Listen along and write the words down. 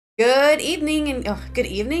Good evening and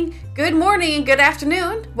good morning and good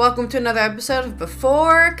afternoon. Welcome to another episode of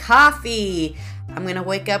Before Coffee. I'm gonna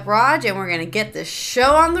wake up Raj and we're gonna get this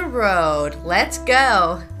show on the road. Let's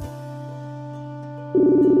go.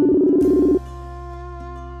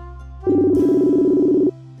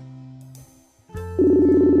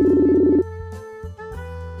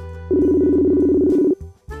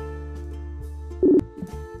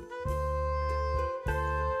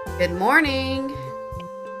 Good morning.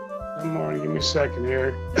 Good morning. Give me a second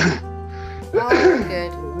here. Oh,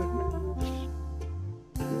 good.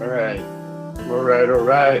 All right. All right. All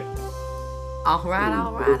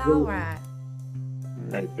right.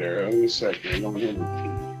 Right there. Give me a second. I don't hear the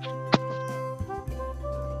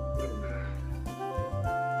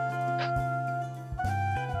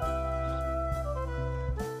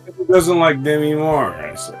key. Who doesn't like Demi Moore?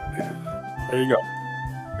 I said, there you go.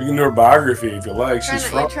 You can do her biography if you like.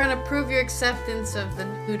 You're trying to prove your acceptance of the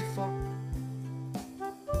nude form.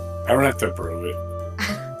 I don't have to prove it.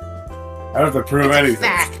 I don't have to prove anything.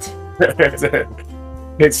 Fact.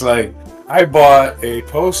 It's like I bought a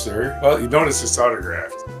poster. Well, you notice it's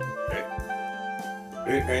autographed.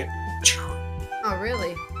 Right? Oh,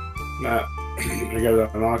 really? Nah, I got it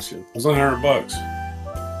at an auction. It was $100.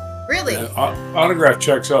 Really? And autograph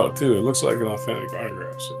checks out too. It looks like an authentic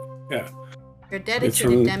autograph. So yeah. You're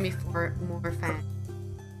dedicated Demi Moore fan.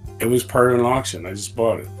 It was part of an auction. I just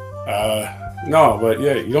bought it. No, but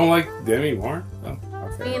yeah, you don't like Demi Moore? No?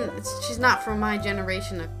 Okay. I mean, she's not from my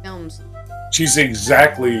generation of films. She's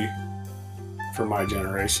exactly from my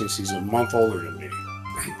generation. She's a month older than me.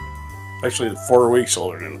 Actually, 4 weeks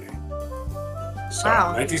older than me. So,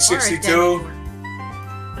 Wow. 1962.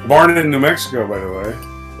 Born in New Mexico, by the way.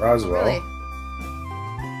 Roswell. Really?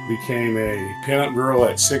 Became a pinup girl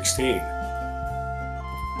at 16.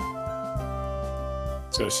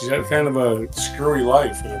 So she's had kind of a screwy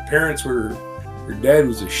life. And her parents were, her dad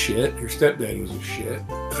was a shit. Her stepdad was a shit.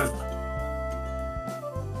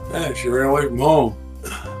 Yeah, she ran away from home.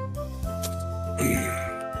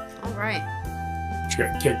 All right. She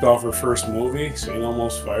got kicked off her first movie, St.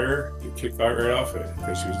 Elmo's Fire. She kicked out right off it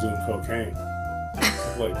because she was doing cocaine.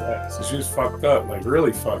 Stuff like that. So she was fucked up, like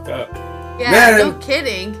really fucked up. Yeah, no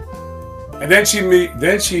kidding. And then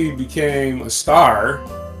she became a star.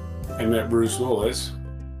 I met Bruce Willis.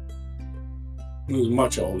 He was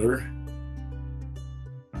much older.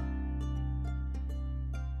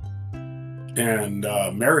 And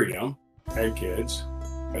married him, had kids,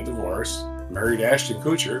 got divorced, married Ashton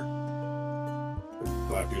Kutcher.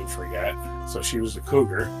 A lot of people forget. So she was a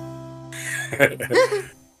cougar.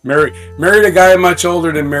 married a guy much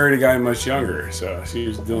older than married a guy much younger. So she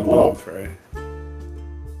was doing both, right?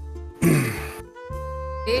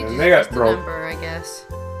 Age and is they got just a broke. number, I guess.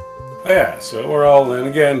 Yeah, so we're all in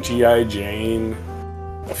again. G.I. Jane,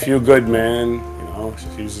 A Few Good Men. You know,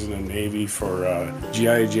 she was in the Navy for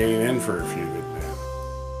G.I. Jane and for A Few Good Men.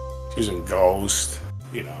 She was in Ghost.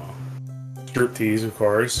 You know, Striptease, of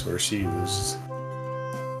course, where she was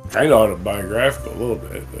kind of autobiographical a little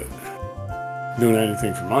bit, but doing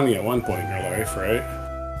anything for money at one point in her life, right?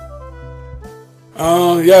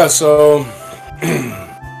 Yeah. So.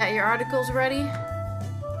 Got your articles ready?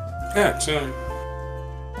 Yeah,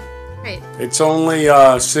 Great. it's only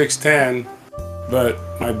 6:10, but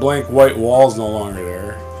my blank white wall's no longer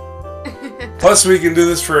there. Plus, we can do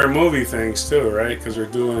this for our movie things too, right? Because we're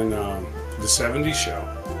doing the '70s show,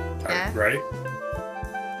 Yeah. right?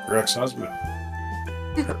 Her ex-husband,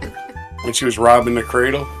 when she was robbing the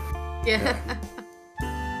cradle. Yeah.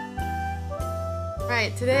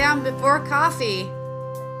 Right, today on Before Coffee.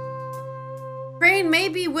 Ukraine may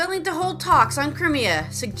be willing to hold talks on Crimea,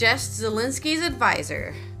 suggests Zelensky's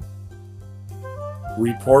advisor.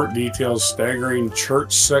 Report details staggering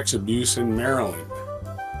church sex abuse in Maryland.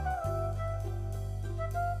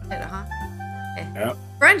 Okay. Yep.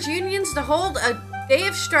 French unions to hold a day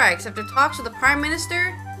of strikes after talks with the Prime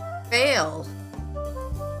Minister failed.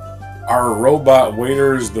 Are robot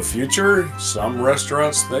waiters the future? Some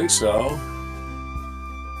restaurants think so.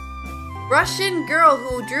 Russian girl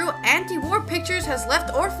who drew anti-war pictures has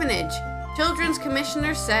left orphanage, Children's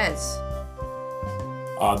Commissioner says.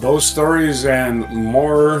 Those stories and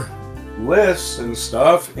more lists and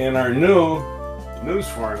stuff in our new news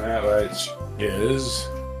format, which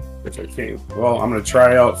I can't. Well, I'm going to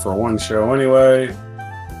try out for one show anyway.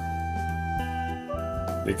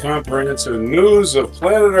 The comprehensive news of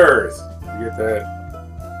planet Earth. You get that?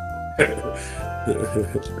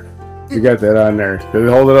 You got that on there. Did it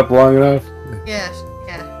hold it up long enough? Yes,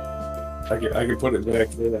 yeah. I can put it back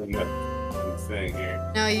there on the thing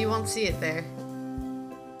here. No, you won't see it there.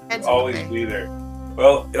 Heads Always away. be there.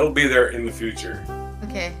 Well, it'll be there in the future.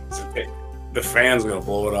 Okay. The fan's gonna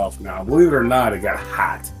blow it off now. Believe it or not, it got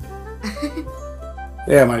hot.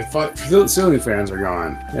 Yeah, my ceiling fans are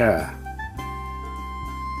gone. Yeah.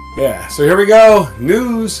 Yeah, so here we go.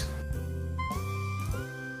 News.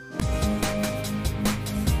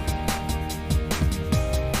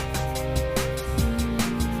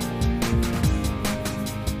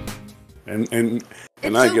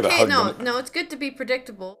 And I get a hug. No, it's good to be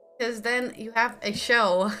predictable because then you have a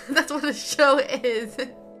show. That's what a show is.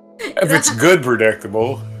 If it's good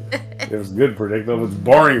predictable. If it's good predictable. If it's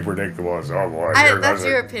boring predictable. It's, oh boy. That's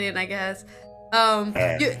your opinion, I guess.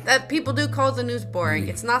 That people do call the news boring.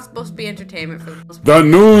 It's not supposed to be entertainment for the most part. The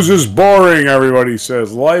news is boring, everybody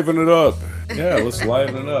says. Liven it up. Yeah, let's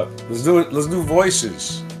liven it up. Let's do it. Let's do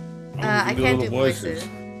voices. I can't do voices.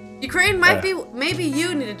 Ukraine might be. Maybe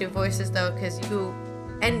you need to do voices though, because you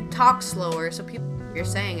and talk slower so people know what you're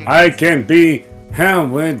saying. I can be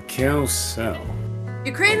Hamlin Council.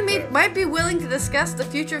 Ukraine might be willing to discuss the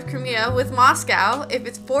future of Crimea with Moscow if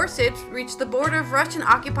its forces reach the border of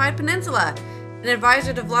Russian-occupied peninsula. An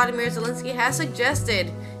advisor to Vladimir Zelensky has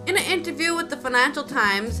suggested. In an interview with the Financial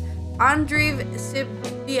Times, Andriy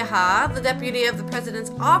Sybiha, the deputy of the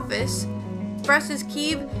president's office, expresses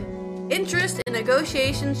Kyiv interest in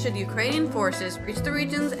negotiations should Ukrainian forces reach the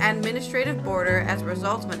region's administrative border as a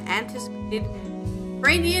result of an anticipated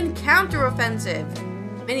Ukrainian counteroffensive.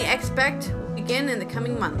 Many expect will begin in the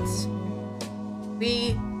coming months.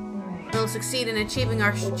 We will succeed in achieving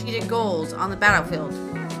our strategic goals on the battlefield,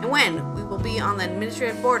 and when we will be on the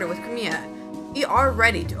administrative border with Crimea, we are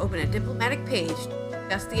ready to open a diplomatic page to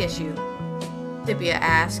discuss the issue, Sybiha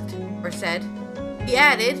asked or said. He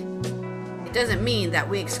added, "It doesn't mean that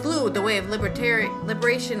we exclude the way of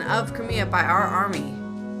liberation of Crimea by our army."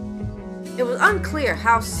 It was unclear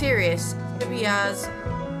how serious Sybiha's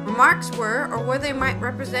remarks were or whether they might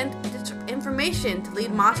represent disinformation to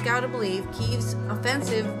lead Moscow to believe Kyiv's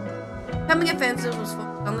coming offensive was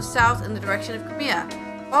focused on the south in the direction of Crimea,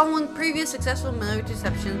 following previous successful military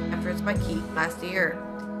deception efforts by Kyiv last year.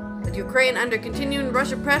 With Ukraine under continuing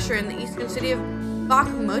Russian pressure in the eastern city of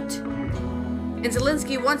Bakhmut, and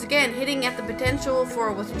Zelensky once again hitting at the potential for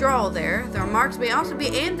a withdrawal there, the remarks may also be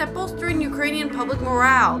aimed at bolstering Ukrainian public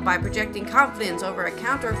morale by projecting confidence over a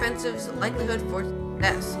counteroffensive's likelihood for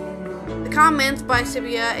success. The comments by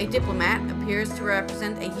Sybiha, a diplomat, appears to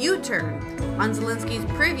represent a U-turn on Zelensky's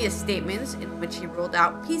previous statements in which he ruled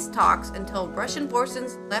out peace talks until Russian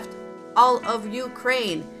forces left all of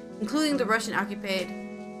Ukraine, including the Russian-occupied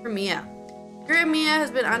Crimea. Crimea has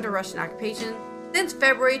been under Russian occupation since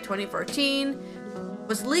February 2014,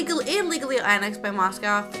 was illegally annexed by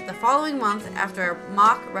Moscow the following month after a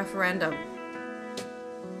mock referendum.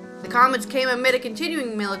 The comments came amid a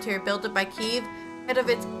continuing military buildup by Kyiv ahead of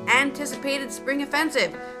its anticipated spring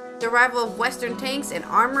offensive, the arrival of Western tanks and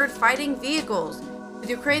armored fighting vehicles. With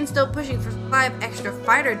Ukraine still pushing for supply of extra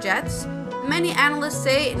fighter jets, many analysts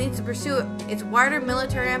say it needs to pursue its wider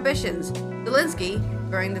military ambitions. Zelensky,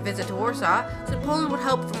 during the visit to Warsaw, said Poland would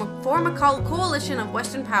help form a coalition of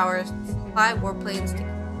Western powers to supply warplanes to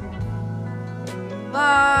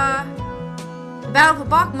The Battle of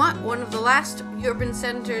Bakhmut, one of the last urban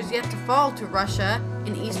centers yet to fall to Russia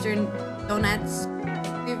in eastern Donetsk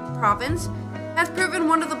province, has proven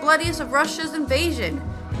one of the bloodiest of Russia's invasion.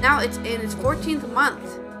 Now it's in its 14th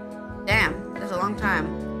month. Damn, that's a long time.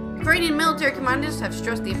 Ukrainian military commanders have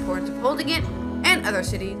stressed the importance of holding it and other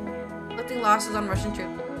cities, inflicting losses on Russian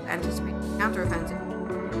troops with anticipated counteroffensive.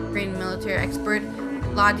 Ukrainian military expert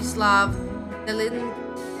Vladislav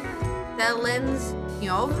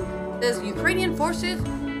Zelensnyov says Ukrainian forces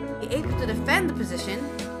will be able to defend the position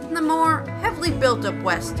in the more heavily built-up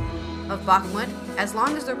west of Bakhmut as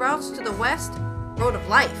long as the routes to the west, road of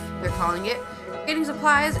life, they're calling it, getting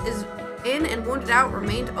supplies is in and wounded out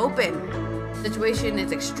remained open. The situation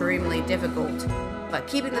is extremely difficult, but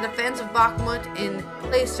keeping the defense of Bakhmut in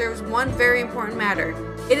place serves one very important matter.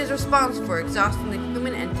 It is responsible for exhausting the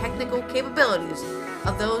human and technical capabilities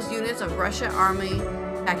of those units of Russian army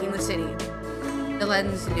attacking the city,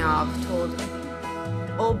 Zelensnyov told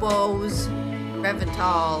Oboz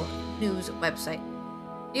Revital news website.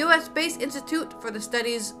 The U.S.-based Institute for the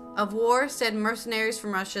Studies of War said mercenaries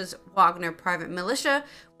from Russia's Wagner private militia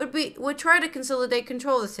would try to consolidate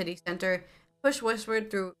control of the city center, push westward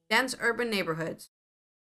through dense urban neighborhoods.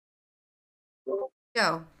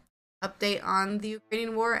 Go. Update on the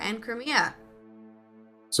Ukrainian war and Crimea.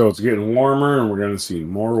 So it's getting warmer, and we're going to see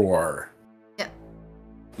more war. Yeah.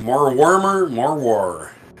 More warmer, more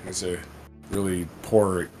war. It's a really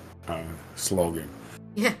poor slogan.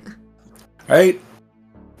 Yeah. Right?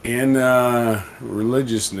 In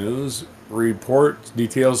religious news, report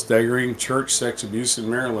details staggering church sex abuse in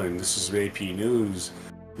Maryland. This is AP News.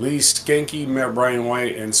 Lee Skanky, Brian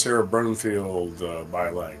White, and Sarah Brunfield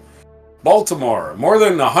byline. Baltimore. More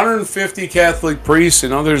than 150 Catholic priests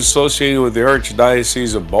and others associated with the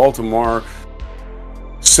Archdiocese of Baltimore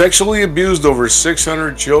sexually abused over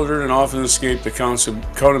 600 children and often escaped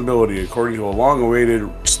accountability, according to a long-awaited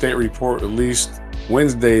state report released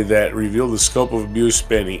Wednesday that revealed the scope of abuse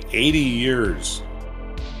spanning 80 years.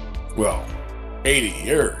 Well, 80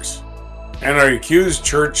 years. And are accused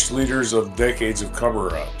church leaders of decades of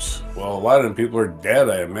cover-ups. Well, a lot of them people are dead,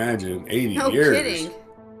 I imagine. 80 years. No kidding.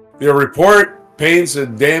 The report paints a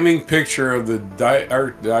damning picture of the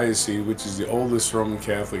Archdiocese, which is the oldest Roman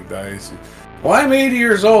Catholic diocese. Well, I'm 80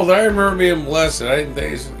 years old. I remember being blessed. I didn't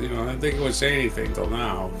think it would say anything till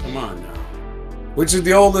now. Come on now. Which is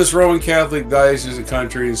the oldest Roman Catholic diocese in the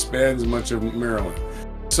country and spans much of Maryland.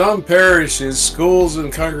 Some parishes, schools,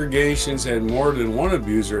 and congregations had more than one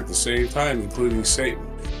abuser at the same time, including St.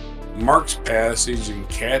 Mark's Passage in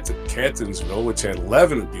Catonsville, which had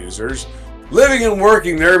 11 abusers, living and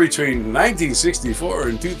working there between 1964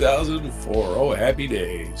 and 2004. Oh, happy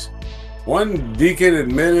days. One deacon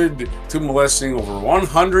admitted to molesting over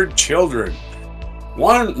 100 children.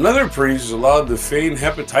 Another priest was allowed to feign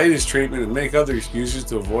hepatitis treatment and make other excuses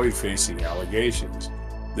to avoid facing allegations.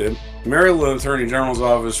 The Maryland Attorney General's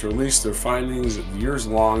office released their findings of the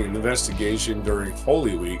years-long investigation during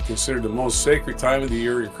Holy Week, considered the most sacred time of the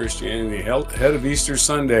year in Christianity, ahead of Easter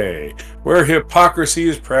Sunday, where hypocrisy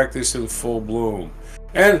is practiced in full bloom.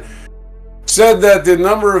 And said that the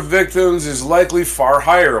number of victims is likely far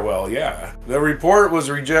higher. Well, yeah. The report was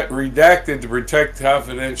redacted to protect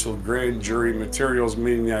confidential grand jury materials,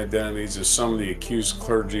 meaning the identities of some accused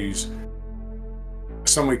clergy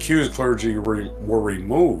were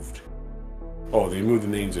removed. Oh, they moved the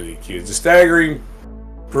names of the accused. The staggering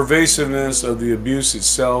pervasiveness of the abuse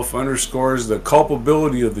itself underscores the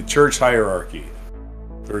culpability of the church hierarchy.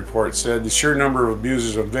 The report said the sheer number of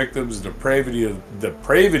abusers and victims, the depravity of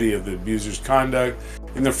the abuser's conduct,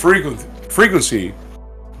 and the frequency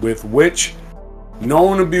with which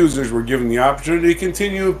known abusers were given the opportunity to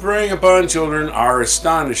continue preying upon children are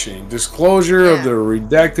astonishing. Disclosure of the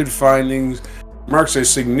redacted findings marks a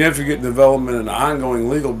significant development in the ongoing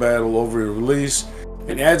legal battle over the release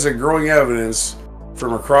and adds a growing evidence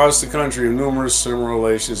from across the country of numerous similar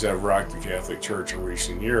relations that have rocked the Catholic Church in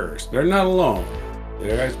recent years. They're not alone.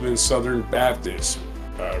 There has been Southern Baptist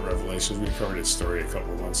revelations. We covered this story a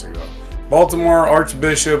couple of months ago. Baltimore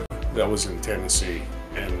Archbishop, that was in Tennessee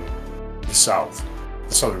and the South.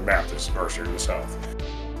 The Southern Baptist, partially in the South.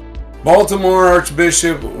 Baltimore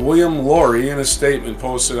Archbishop William Lori, in a statement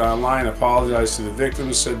posted online, apologized to the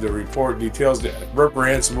victims, said the report details the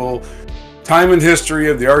reprehensible time and history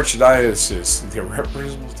of the Archdiocese. The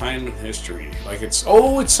reprehensible time and history. Like it's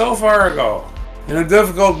so far ago. And it's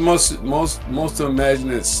difficult most to imagine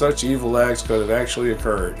that such evil acts could have actually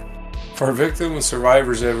occurred. For victims and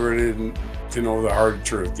survivors ever needed to know the hard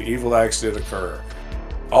truth, the evil acts did occur.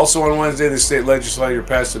 Also on Wednesday, the state legislature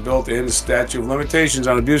passed a bill to end the statute of limitations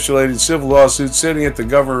on abuse-related civil lawsuits, sending it to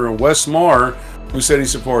Governor Wes Moore, who said he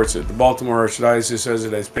supports it. The Baltimore Archdiocese says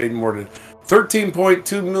it has paid more than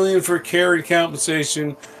 $13.2 million for care and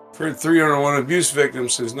compensation for 301 abuse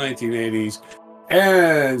victims since 1980s,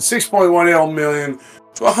 and $6.18 million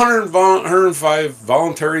to 105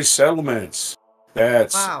 voluntary settlements.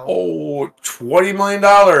 That's $20 million.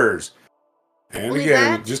 And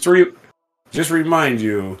again, just remind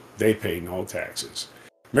you, they pay no taxes.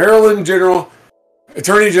 Maryland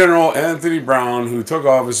Attorney General Anthony Brown, who took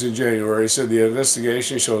office in January, said the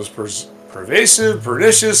investigation shows pervasive,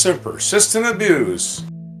 pernicious, and persistent abuse.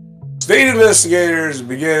 State investigators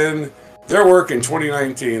began their work in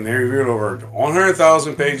 2019. They reviewed over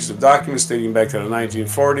 100,000 pages of documents dating back to the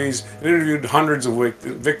 1940s and interviewed hundreds of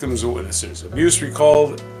victims and witnesses. Abuse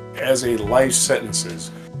recalled as a life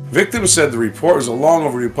sentences. Victims said the report was a long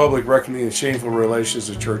overdue public reckoning of shameful relations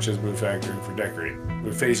the church has been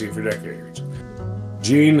facing for decades.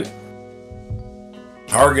 Jean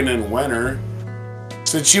Harganen-Wenner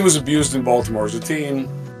said she was abused in Baltimore as a teen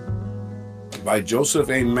by Joseph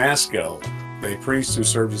A. Maskell, a priest who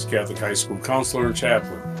served as Catholic high school counselor and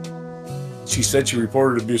chaplain. She said she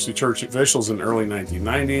reported abuse to church officials in the early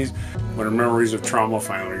 1990s when her memories of trauma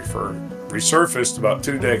finally resurfaced about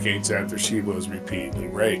 2 decades after she was repeatedly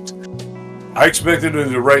raped. I expected to do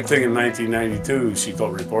the right thing in 1992, she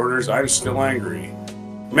told reporters. I'm still angry.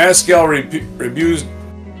 Maskell abused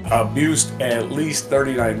at least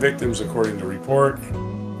 39 victims, according to the report.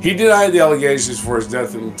 He denied the allegations for his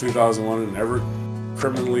death in 2001 and never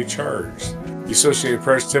criminally charged. The Associated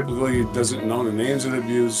Press typically doesn't know the names of the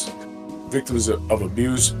abuse victims of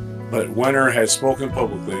abuse, but Wenner has spoken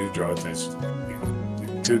publicly to draw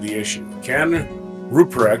attention to the issue. Ken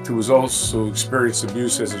Ruprecht, who was also experienced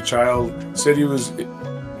abuse as a child, said he was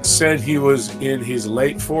in his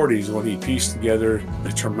late 40s when he pieced together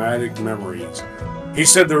the traumatic memories. He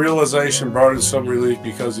said the realization brought him some relief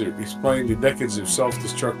because it explained the decades of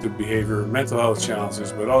self-destructive behavior, mental health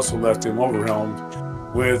challenges, but also left him overwhelmed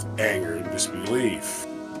with anger and disbelief.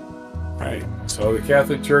 Right. So the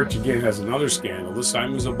Catholic Church again has another scandal. This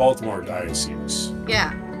time it was the Baltimore diocese.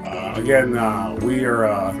 Yeah. We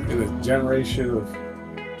are in a generation of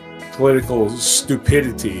political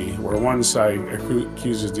stupidity where one side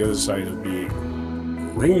accuses the other side of being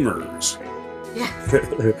groomers. Yeah.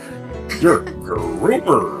 You're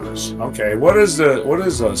groomers. Okay, what is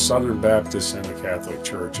a Southern Baptist and a Catholic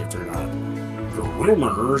Church if they're not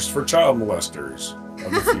groomers for child molesters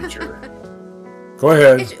of the future? Go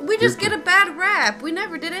ahead. We just get a bad rap. We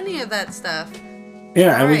never did any of that stuff.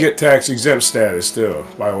 Yeah, and we get tax exempt status too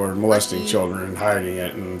while we're molesting children and hiding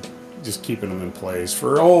it and just keeping them in place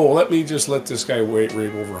for, let this guy rape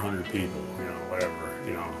over 100 people, whatever.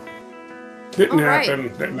 Didn't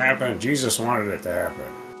happen. Jesus wanted it to happen.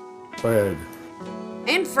 Go ahead.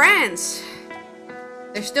 In France,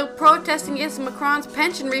 they're still protesting against Macron's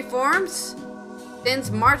pension reforms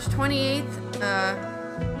since March 28th.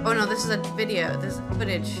 This is a video. This is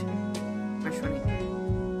footage. March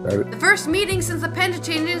 28th. The first meeting since the pension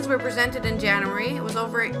changes were presented in January. It was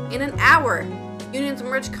over in an hour. Unions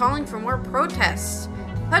emerged calling for more protests.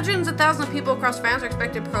 Hundreds of thousands of people across France are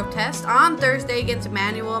expected to protest on Thursday against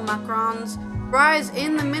Emmanuel Macron's rise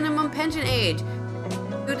in the minimum pension age,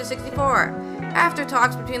 2 to 64, after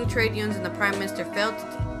talks between the trade unions and the Prime Minister failed to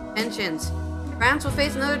take pensions. France will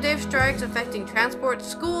face another day of strikes affecting transport,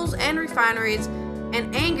 schools, and refineries,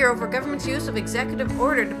 and anger over government's use of executive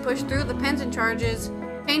order to push through the pension changes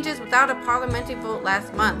without a parliamentary vote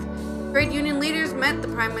last month. Trade union leaders met the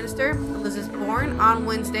Prime Minister, Elizabeth Borne, on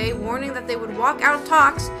Wednesday, warning that they would walk out of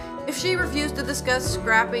talks if she refused to discuss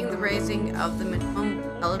scrapping the raising of the minimum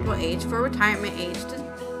eligible age for retirement age to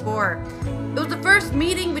 4. It was the first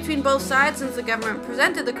meeting between both sides since the government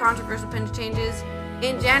presented the controversial pension changes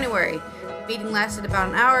in January. The meeting lasted about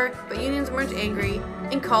an hour, but unions emerged angry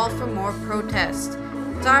and called for more protests.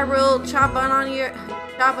 Cyril Charbonnier,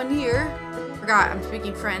 I'm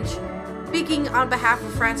speaking French, speaking on behalf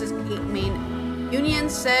of France's 8 main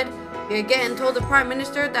unions, said, "We again told the Prime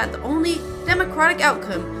Minister that the only democratic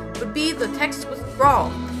outcome would be the text withdrawal."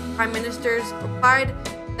 The Prime Minister replied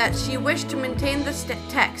that she wished to maintain the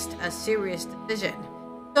text, a serious decision.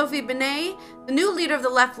 Sophie Binet, the new leader of the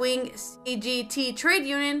left-wing CGT trade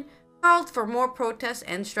union, called for more protests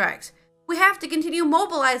and strikes. "We have to continue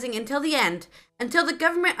mobilizing until the end, until the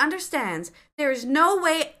government understands there is no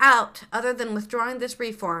way out other than withdrawing this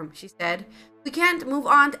reform," she said. "We can't move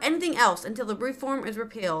on to anything else until the reform is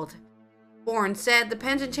repealed." Borne said the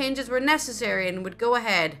pension changes were necessary and would go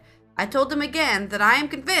ahead. "I told them again that I am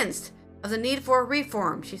convinced of the need for a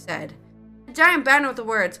reform," she said. A giant banner with the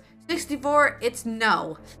words, 64, it's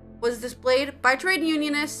no, was displayed by trade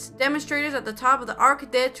unionists, demonstrators at the top of the Arc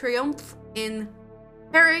de Triomphe in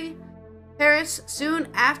Paris soon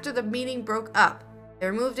after the meeting broke up. They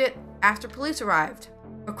removed it after police arrived.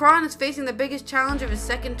 Macron is facing the biggest challenge of his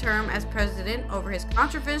second term as president over his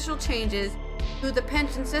controversial changes to the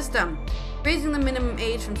pension system, raising the minimum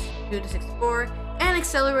age from 62 to 64 and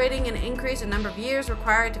accelerating an increase in number of years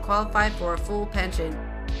required to qualify for a full pension.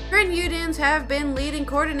 Trade unions have been leading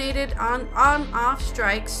coordinated on-off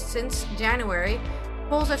strikes since January.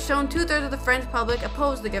 Polls have shown 2/3 of the French public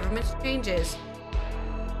oppose the government's changes.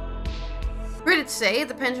 Critics say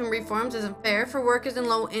the pension reforms is unfair for workers in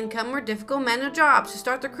low-income or difficult manual jobs who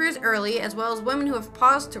start their careers early, as well as women who have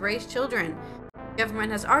paused to raise children. The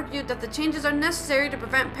government has argued that the changes are necessary to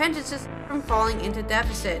prevent pension systems from falling into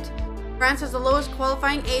deficit. France has the lowest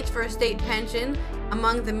qualifying age for a state pension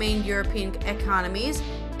among the main European economies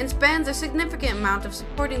and spends a significant amount of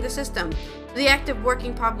supporting the system. The active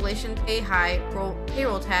working population pay high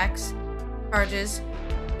payroll tax charges,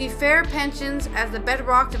 see fair pensions as the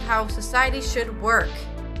bedrock of how society should work.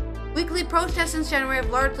 Weekly protests since January have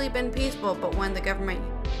largely been peaceful, but when the government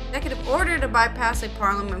used an executive order to bypass a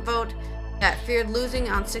parliament vote that feared losing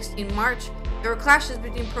on 16 March, there were clashes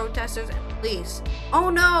between protesters and police. "Oh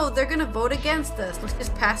no, they're gonna vote against us. Let's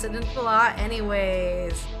just pass it into law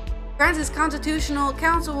anyways." France's Constitutional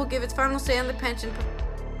Council will give its final say on the pension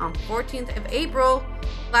on 14th of April,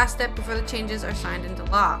 last step before the changes are signed into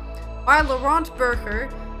law. While Laurent Berger,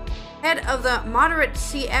 head of the moderate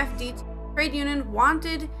CFD trade union,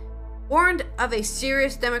 warned of a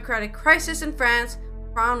serious democratic crisis in France,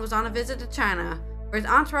 Macron was on a visit to China. where his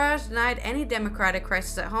entourage denied any democratic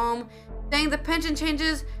crisis at home, saying the pension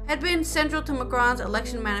changes had been central to Macron's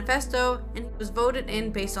election manifesto and he was voted in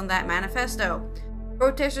based on that manifesto.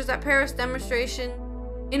 Protesters at Paris demonstration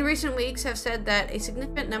in recent weeks have said that a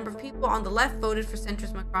significant number of people on the left voted for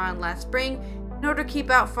centrist Macron last spring in order to keep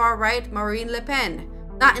out far-right Marine Le Pen,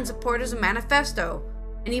 not in support of the manifesto,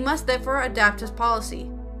 and he must therefore adapt his policy.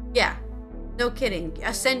 Yeah, no kidding. A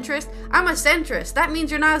centrist? I'm a centrist. That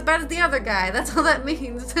means you're not as bad as the other guy. That's all that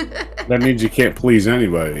means. That means you can't please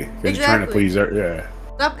anybody. Exactly. You're trying to please, yeah.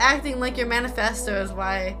 Stop acting like your manifesto is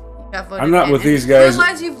why you got voted. I'm not in. with these guys.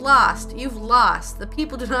 Realize you've lost. You've lost. The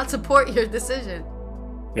people do not support your decision.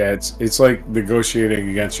 Yeah, it's like negotiating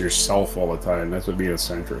against yourself all the time. That's what being a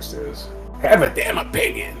centrist is. Have a damn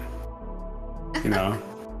opinion. You know?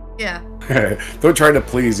 Yeah. Don't try to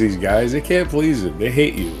please these guys. They can't please them. They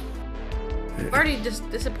hate you. You've already just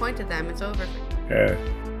disappointed them. It's over. Yeah.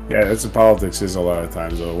 Yeah, that's what politics is a lot of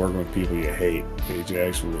times, though. Working with people you hate, that you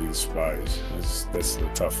actually despise. That's the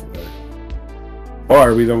tough way. Oh,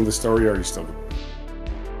 are we done with the story, or are you still...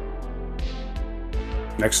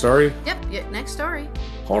 Next story? Yep, next story.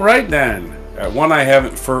 All right, then. One I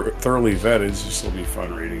haven't thoroughly vetted. This will be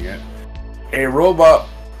fun reading it.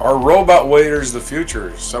 Are robot waiters the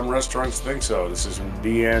future? Some restaurants think so. This is from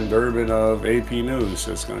Deanne Durbin of AP News.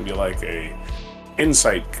 So it's going to be like a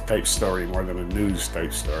insight type story more than a news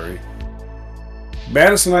type story.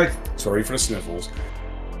 Madisonite, sorry for the sniffles.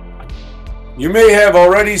 You may have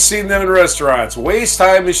already seen them in restaurants. Waste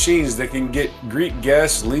time machines that can greet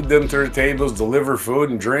guests, lead them to their tables, deliver food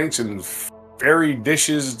and drinks, and ferry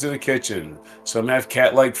dishes to the kitchen. Some have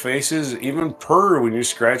cat-like faces, even purr when you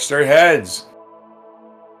scratch their heads.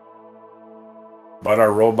 But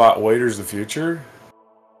are robot waiters the future?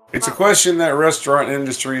 It's a question that restaurant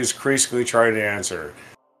industry is increasingly trying to answer.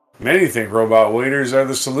 Many think robot waiters are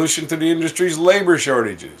the solution to the industry's labor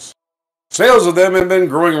shortages. Sales of them have been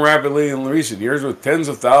growing rapidly in recent years, with tens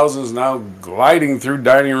of thousands now gliding through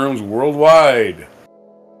dining rooms worldwide.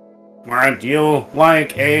 Would you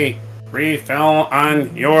like a refill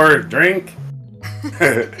on your drink?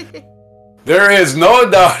 There is no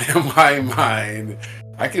doubt in my mind.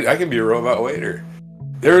 I can be a robot waiter.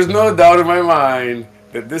 There is no doubt in my mind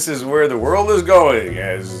that this is where the world is going,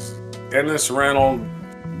 as Dennis Reynolds,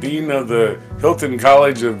 Dean of the Hilton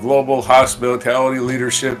College of Global Hospitality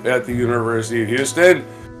Leadership at the University of Houston.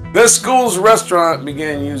 The school's restaurant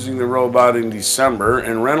began using the robot in December,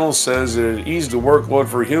 and Reynolds says it eased the workload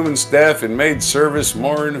for human staff and made service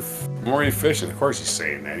more efficient. Of course he's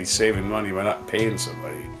saying that. He's saving money by not paying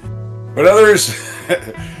somebody. But others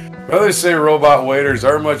say robot waiters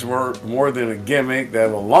are much more than a gimmick. They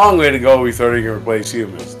have a long way to go before they can replace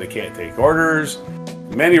humans. They can't take orders.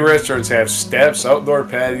 Many restaurants have steps, outdoor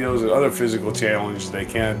patios, and other physical challenges they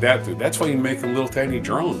can't adapt to. That's why you make them little tiny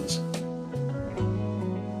drones.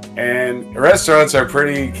 And restaurants are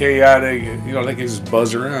pretty chaotic. You know, they can just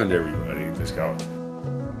buzz around everybody. Just go.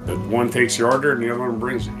 The one takes your order and the other one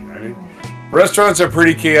brings it. You know what I mean? Restaurants are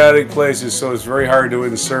pretty chaotic places, so it's very hard to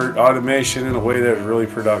insert automation in a way that's really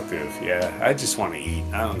productive. Yeah, I just want to eat.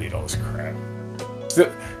 I don't need all this crap.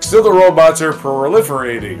 Still, the robots are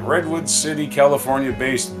proliferating. Redwood City,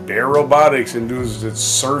 California-based Bear Robotics induces its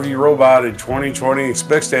Servi robot in 2020.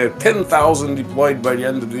 Expects to have 10,000 deployed by the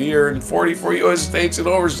end of the year in 44 U.S. states and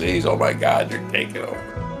overseas. Oh my God, they're taking over.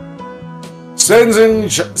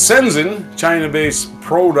 Shenzhen, China-based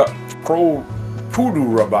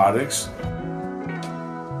Pudu Robotics,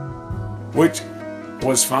 which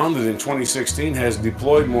was founded in 2016, has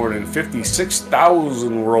deployed more than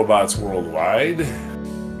 56,000 robots worldwide.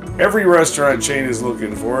 Every restaurant chain is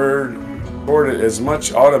looking forward toward as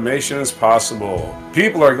much automation as possible.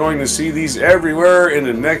 People are going to see these everywhere in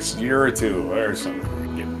the next year or two. There's something we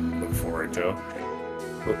can look forward to.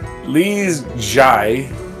 Li's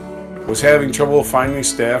Jai was having trouble finding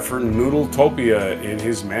staff for Noodletopia in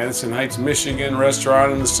his Madison Heights, Michigan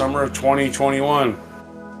restaurant in the summer of 2021.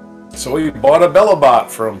 So he bought a BellaBot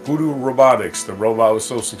from Pudu Robotics. The robot was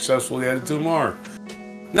so successful he added two more.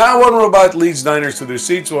 Now one robot leads diners to their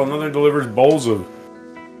seats while another delivers bowls of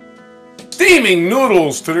steaming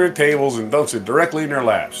noodles to their tables and dumps it directly in their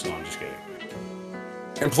laps. No, I'm just kidding.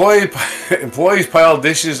 Employees pile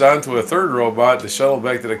dishes onto a third robot to shuttle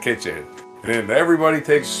back to the kitchen. And everybody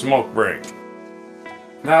takes a smoke break.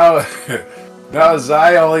 Now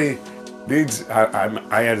Zai only needs...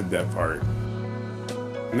 I added that part.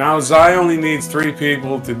 Now Zai only needs 3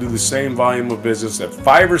 people to do the same volume of business that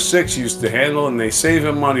 5 or 6 used to handle, and they save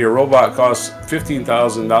him money. A robot costs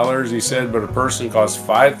 $15,000, he said, but a person costs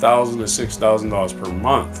 $5,000 to $6,000 per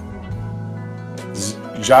month.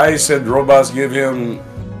 Zai said robots give him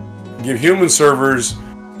give human servers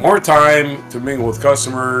more time to mingle with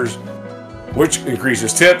customers, which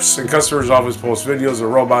increases tips, and customers always post videos of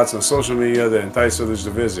robots on social media that entice others to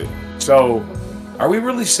visit. So, are we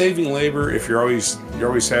really saving labor if you're always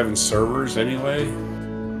having servers anyway?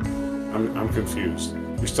 I'm confused.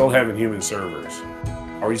 You're still having human servers.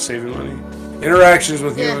 Are we saving money? Interactions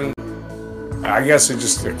with human. I guess it's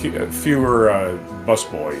just fewer bus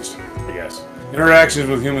boys. I guess interactions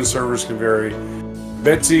with human servers can vary.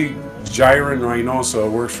 Betsy Jiren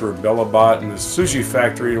Reynoso works for Bellabot in the sushi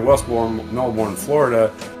factory in West Melbourne,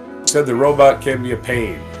 Florida, said the robot can be a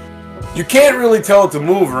pain. You can't really tell it to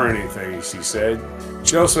move or anything, she said.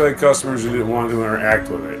 She also had customers who didn't want to interact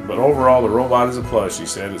with it, but overall the robot is a plus, she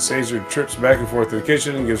said. It saves her trips back and forth to the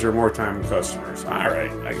kitchen and gives her more time with customers.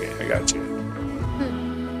 Alright, I got you.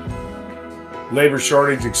 Labor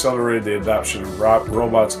shortage accelerated the adoption of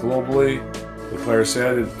robots globally. Leclerc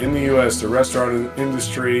said in the U.S., the restaurant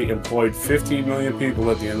industry employed 15 million people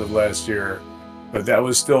at the end of last year, but that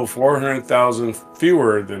was still 400,000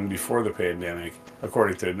 fewer than before the pandemic,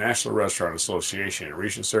 according to the National Restaurant Association. A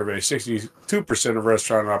recent survey, 62% of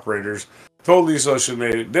restaurant operators told the association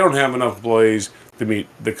they don't have enough employees to meet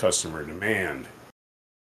the customer demand.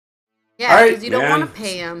 Yeah, because you don't want to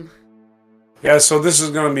pay them. Yeah, so this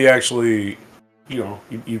is going to be actually,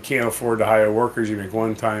 you can't afford to hire workers. You make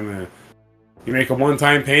You make a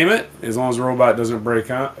one-time payment as long as the robot doesn't break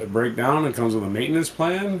down and comes with a maintenance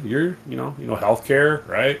plan. You're, healthcare,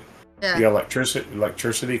 right? Yeah. You got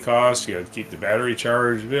electricity costs. You got to keep the battery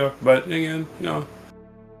charged. But again, you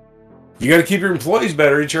got to keep your employees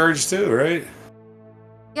battery charged too, right?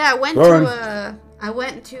 Yeah, I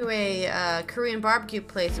went to a Korean barbecue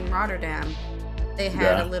place in Rotterdam. They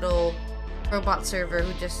had a little robot server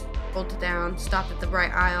who just rolled it down, stopped at the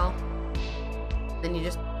right aisle, then you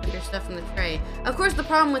just put your stuff in the tray. Of course, the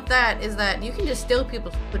problem with that is that you can just steal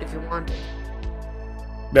people's food if you want it.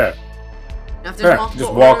 Yeah. Now, if there's multiple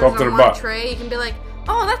just walk up orders to on the one box. tray, you can be like,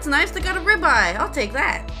 "Oh, that's nice. They got a ribeye. I'll take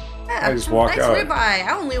that. Yeah, I just walk out. Nice ribeye.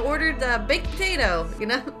 I only ordered the baked potato."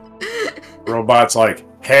 Robot's like,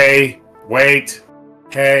 "Hey, wait.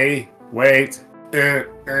 Hey, wait." Well,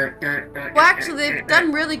 actually, they've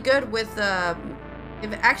done really good with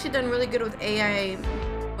AI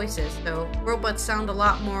voices. So robots sound a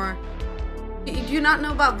lot more. Do you not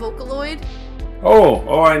know about Vocaloid?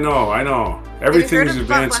 Oh, I know. Everything's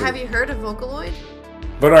advancing. Have you heard of Vocaloid?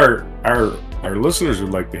 But our listeners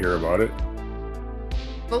would like to hear about it.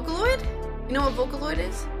 Vocaloid? You know what Vocaloid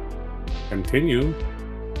is? Continue.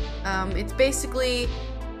 It's basically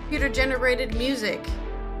computer-generated music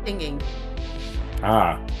singing.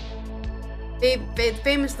 Ah. They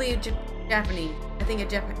famously Japanese. I think a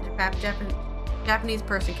Japanese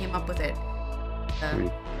person came up with it.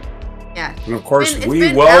 Yeah. And of course, it's we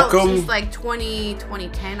been welcome. Out since like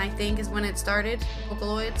 2010, I think, is when it started.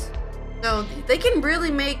 Vocaloids. So they can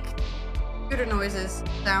really make computer noises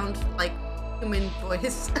sound like human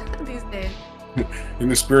voice these days. In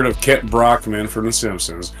the spirit of Kent Brockman from The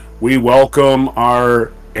Simpsons, we welcome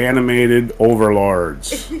our animated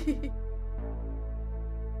overlords.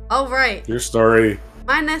 All right. Your story.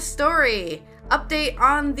 My next story. Update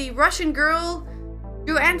on the Russian girl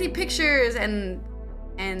drew anti-pictures and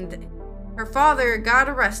her father got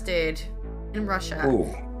arrested in Russia.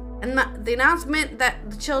 Ooh. And the announcement that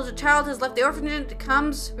the child has left the orphanage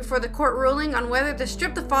comes before the court ruling on whether to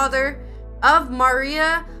strip the father of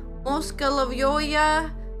Maria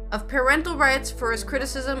Moskalovyoya of parental rights for his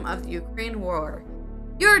criticism of the Ukraine war.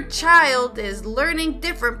 Your child is learning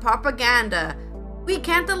different propaganda. We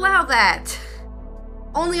can't allow that.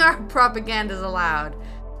 Only our propaganda is allowed.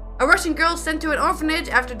 A Russian girl sent to an orphanage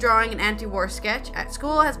after drawing an anti-war sketch at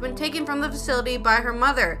school has been taken from the facility by her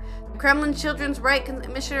mother, the Kremlin's Children's Rights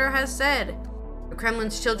Commissioner has said. The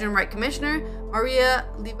Kremlin's Children's Rights Commissioner, Maria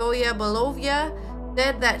Lvoya-Bolovya,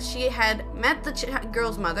 said that she had met the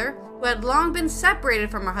girl's mother, who had long been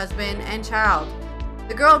separated from her husband and child.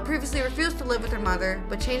 The girl had previously refused to live with her mother,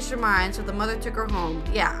 but changed her mind, so the mother took her home.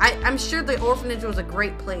 Yeah, I'm sure the orphanage was a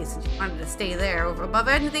great place, and she wanted to stay there above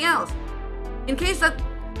anything else. In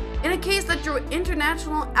a case that drew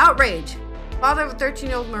international outrage, the father of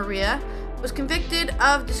 13-year-old Maria was convicted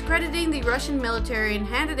of discrediting the Russian military and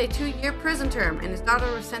handed a 2-year prison term, and his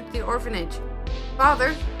daughter was sent to the orphanage.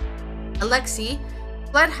 Father, Alexei,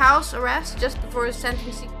 fled house arrest just before his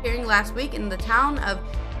sentencing hearing last week in the town of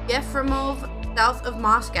Yefremov, south of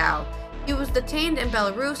Moscow. He was detained in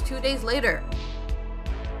Belarus 2 days later.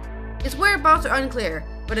 His whereabouts are unclear,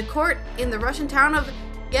 but a court in the Russian town of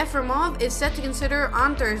Yefremov is set to consider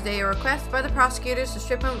on Thursday a request by the prosecutors to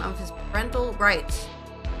strip him of his parental rights.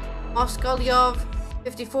 Moskalyov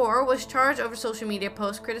 54, was charged over social media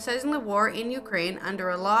posts criticizing the war in Ukraine under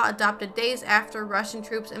a law adopted days after Russian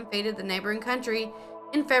troops invaded the neighboring country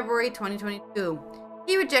in February 2022.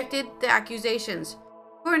 He rejected the accusations.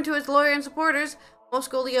 According to his lawyer and supporters,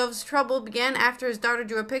 Moskolyov's trouble began after his daughter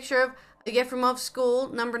drew a picture of Yefremov School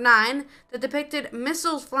No. 9 that depicted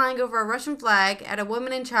missiles flying over a Russian flag at a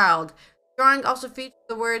woman and child. The drawing also featured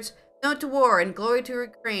the words, "No to war and glory to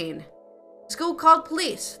Ukraine." The school called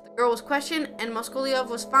police. The girl was questioned, and Moskolyov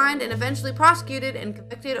was fined and eventually prosecuted and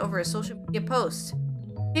convicted over his social media posts.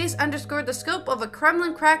 The case underscored the scope of a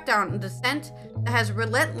Kremlin crackdown on dissent that has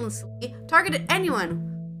relentlessly targeted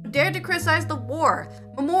anyone who dared to criticize the war.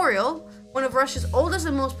 Memorial, one of Russia's oldest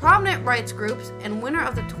and most prominent rights groups and winner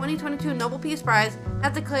of the 2022 Nobel Peace Prize,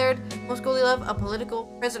 has declared Moskolyov a political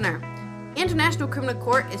prisoner. The International Criminal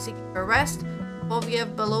Court is seeking to arrest Volodya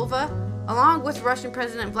Belova, along with Russian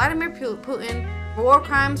President Vladimir Putin, for war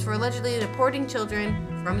crimes for allegedly deporting children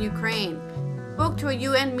from Ukraine. He spoke to a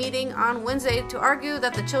UN meeting on Wednesday to argue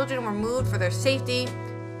that the children were moved for their safety,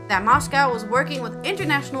 that Moscow was working with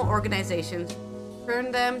international organizations to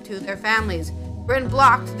return them to their families. Britain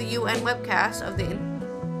blocked the UN webcast of the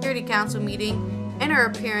Security Council meeting, and her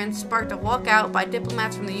appearance sparked a walkout by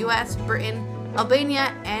diplomats from the US, Britain,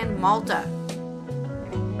 Albania, and Malta.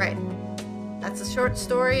 Right. That's a short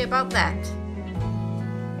story about that.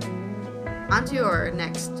 On to your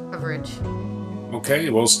next coverage. Okay,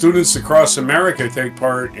 well, students across America take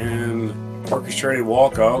part in orchestrated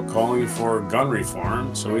walkout calling for gun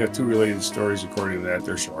reform. So we have two related stories according to that.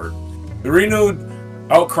 They're short. The renewed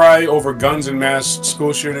outcry over guns and mass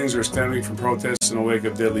school shootings are stemming from protests in the wake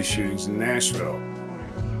of deadly shootings in Nashville.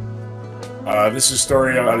 This is a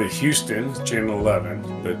story out of Houston, Channel 11,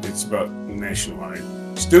 but it's about nationwide.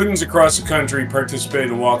 Students across the country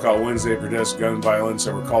participated in walkout Wednesday to protest gun violence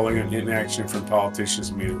and were calling on inaction from politicians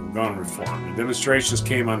in meeting with gun reform. The demonstrations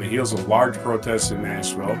came on the heels of large protests in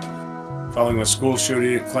Nashville following a school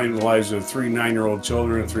shooting that claimed the lives of 3 9-year-old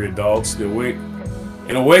children and 3 adults.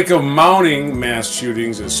 In a wake of mounting mass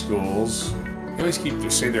shootings at schools, they always keep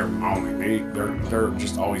to say they're mounting. They're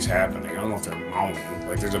just always happening. I don't know if they're mounting.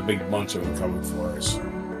 Like there's a big bunch of them coming for us.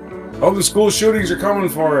 Oh, the school shootings are coming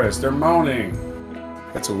for us. They're mounting.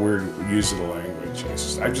 That's a weird use of the language.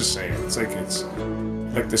 I'm just saying. It's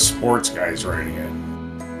like the sports guys writing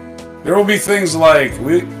it. There will be things like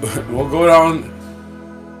we'll go on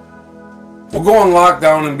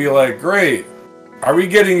lockdown and be like, great. Are we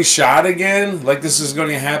getting shot again? Like this is going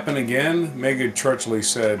to happen again? Megan Trutchley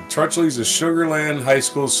said. Trutchley's a Sugar Land High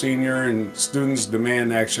School senior and students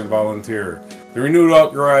demand action volunteer. The renewed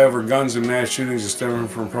outcry over guns and mass shootings is stemming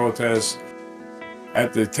from protests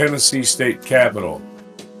at the Tennessee state capitol.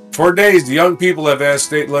 For days, the young people have asked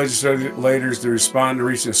state legislators to respond to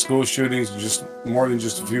recent school shootings in just more than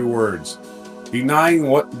just a few words. Denying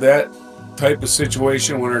what that type of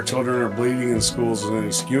situation when our children are bleeding in schools is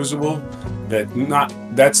inexcusable.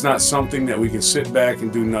 That's not something that we can sit back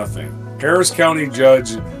and do nothing. Harris County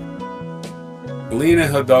Judge Lena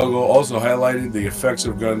Hidalgo also highlighted the effects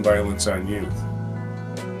of gun violence on youth.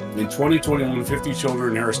 In 2021, 50 children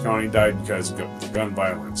in Harris County died because of gun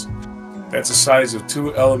violence. That's the size of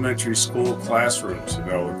 2 elementary school classrooms,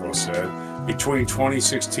 Hidalgo said. Between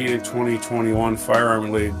 2016 and 2021,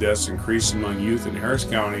 firearm-related deaths increased among youth in Harris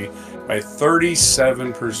County by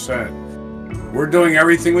 37%. We're doing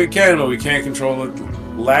everything we can, but we can't control the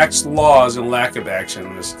lax laws and lack of action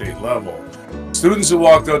on the state level. Students have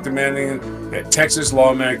walked out demanding that Texas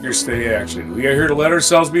lawmakers take action. We are here to let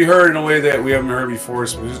ourselves be heard in a way that we haven't heard before,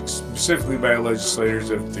 specifically by legislators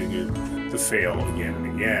that continue to fail again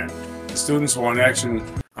and again. Students want action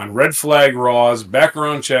on red flag laws,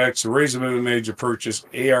 background checks, a raise the minimum age of purchase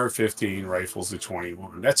AR-15 rifles to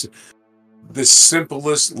 21. That's the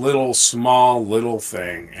simplest little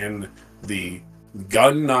thing, and the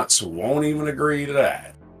gun nuts won't even agree to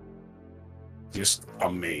that. Just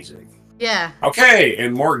amazing. Yeah. Okay,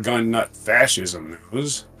 and more gun nut fascism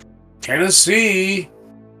news. Tennessee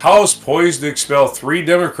House poised to expel 3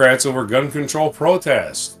 Democrats over gun control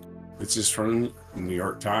protests. This is from the New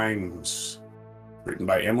York Times, written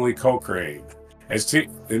by Emily Cochrane.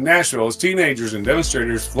 In Nashville, as teenagers and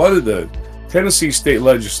demonstrators flooded the Tennessee state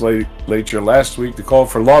legislature last week to call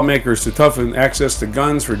for lawmakers to toughen access to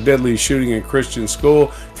guns for deadly shooting in Christian school,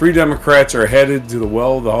 3 Democrats are headed to the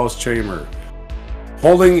well of the House chamber,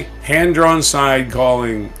 holding hand-drawn sign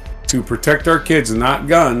calling to protect our kids and not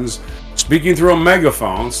guns. Speaking through a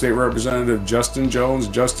megaphone, State Representative Justin Jones,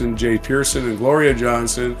 Justin J. Pearson, and Gloria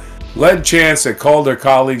Johnson led chants that called their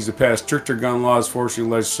colleagues to pass stricter gun laws, forcing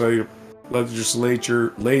legislative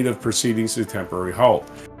proceedings to temporary halt.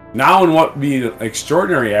 Now, in what would be an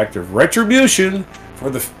extraordinary act of retribution for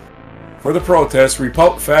the protests,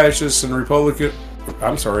 fascists and Republican.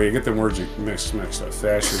 I'm sorry, I get the words mixed up.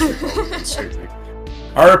 Fascists, Republicans, same thing.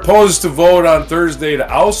 Are opposed to vote on Thursday to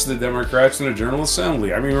oust the Democrats in the General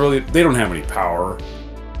Assembly. I mean, really, they don't have any power.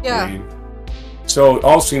 Yeah. I mean, so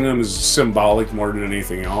ousting them is symbolic more than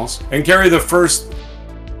anything else. And carry the first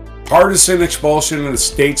partisan expulsion in the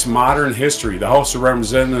state's modern history. The House of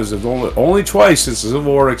Representatives has only twice since the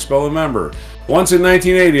Civil War expelled a member. Once in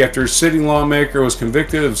 1980 after a sitting lawmaker was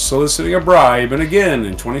convicted of soliciting a bribe, and again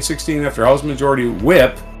in 2016 after House Majority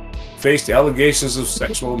Whip faced allegations of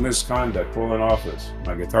sexual misconduct while in office.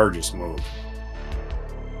 My guitar just moved.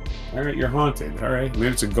 Alright, you're haunted. Alright,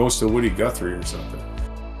 maybe it's a ghost of Woody Guthrie or something.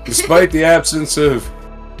 Despite the absence of...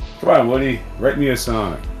 Come on, Woody, write me a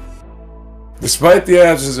song. Despite the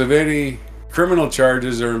absence of any criminal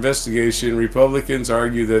charges or investigation, Republicans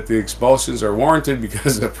argue that the expulsions are warranted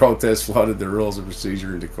because the protests flooded the rules of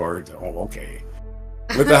procedure and decorum. Oh, okay.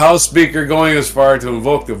 With the House Speaker going as far to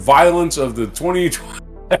invoke the violence of the 2020...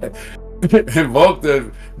 invoke the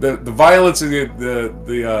violence of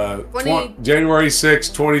the January 6,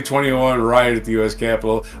 2021 riot at the U.S.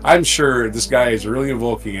 Capitol. I'm sure this guy is really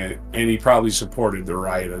invoking it, and he probably supported the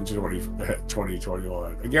riot in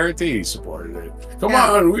 2021. I guarantee he supported it. Come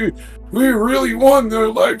on, we really won the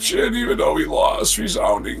election, even though we lost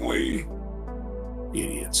resoundingly.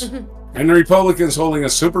 Idiots. And the Republicans holding a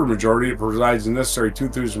supermajority that provides the necessary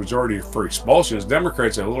 2/3 majority for expulsions.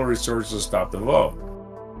 Democrats have little resources to stop the vote.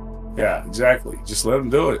 Yeah, exactly. Just let them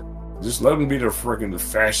do it. Just let them be the freaking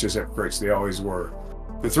fascist hypocrites they always were.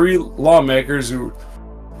 The three lawmakers who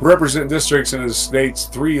represent districts in the state's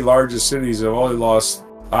three largest cities have only lost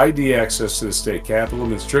ID access to the state capitol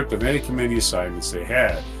and been stripped of any committee assignments they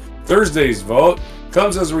had. Thursday's vote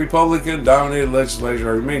comes as a Republican-dominated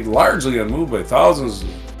legislature remained largely unmoved by thousands of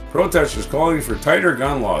protesters calling for tighter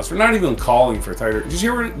gun laws. We're not even calling for tighter. Did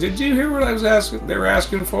you hear what I was asking? They were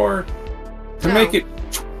asking for to make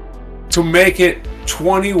it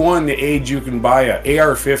 21 the age you can buy a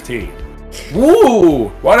AR-15.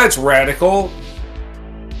 Woo! Well, that's radical.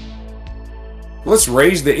 Let's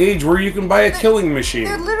raise the age where you can buy a killing machine.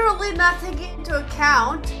 They're literally not taking into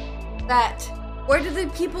account that where do the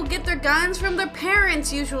people get their guns from? Their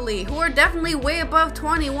parents usually, who are definitely way above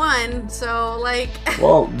 21. So like.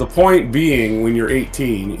 Well, the point being, when you're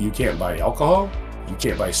 18, you can't buy alcohol, you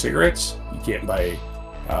can't buy cigarettes, you can't buy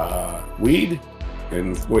weed.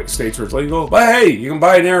 In what states where it's legal. But hey, you can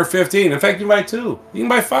buy an AR-15. In fact, you can buy 2. You can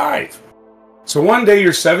buy 5. So one day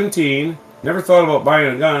you're 17, never thought about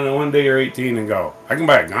buying a gun, and one day you're 18 and go, I can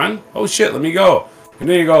buy a gun? Oh shit, let me go. And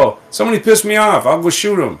then you go, somebody pissed me off, I'll go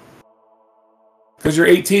shoot him. Because you're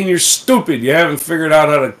 18, you're stupid. You haven't figured out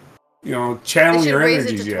how to, channel your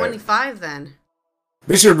energies yet. They should raise it to 25 then.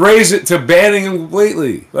 They should raise it to banning them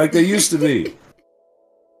completely, like they used to be.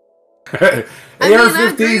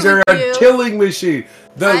 AR-15s are a killing machine.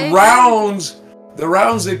 The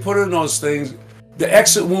rounds they put in those things, the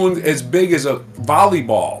exit wound as big as a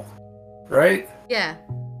volleyball, right? Yeah.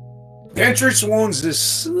 The entrance wound's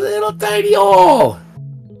this little tiny hole.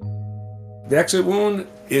 The exit wound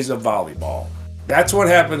is a volleyball. That's what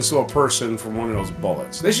happens to a person from one of those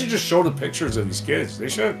bullets. They should just show the pictures of these kids. They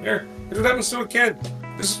should. Here's what happens to a kid.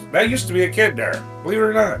 That used to be a kid there. Believe it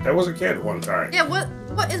or not, that was a kid at one time. Yeah, what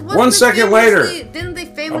is 1 second later? Didn't they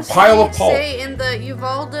famously say in the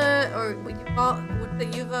Uvalde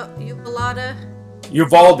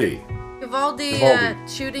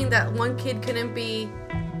shooting that one kid couldn't be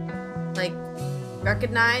like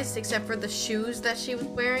recognized except for the shoes that she was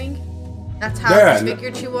wearing? That's how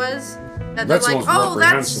disfigured she was. That they're like, oh,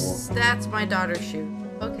 that's my daughter's shoe.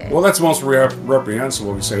 Okay. Well, that's most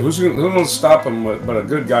reprehensible. We say, who's going to stop him but a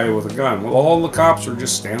good guy with a gun? Well, all the cops are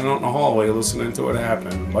just standing out in the hallway listening to it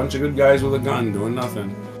happen. A bunch of good guys with a gun doing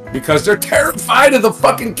nothing. Because they're terrified of the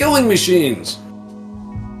fucking killing machines.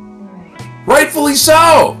 Rightfully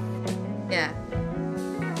so. Yeah.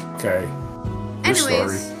 Okay.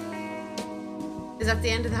 Anyways. Is that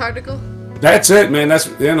the end of the article? That's it, man. That's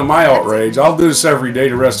the end of my outrage. I'll do this every day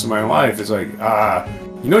the rest of my life. It's like,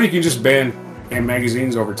 you can just ban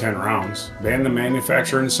magazines over 10 rounds. Ban the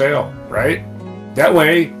manufacture and sale, right? That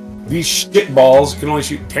way, these shitballs can only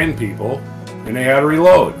shoot 10 people, and they had to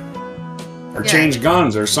reload. Or change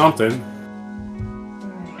guns or something.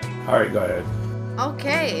 Alright, go ahead.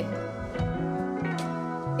 Okay.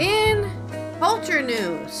 In culture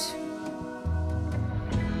news.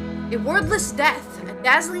 A wordless death, a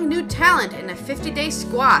dazzling new talent, and a 50-day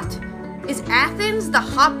squat. Is Athens the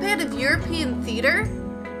hotbed of European theater?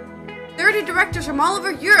 30 directors from all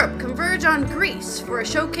over Europe converge on Greece for a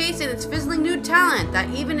showcase in its fizzling new talent that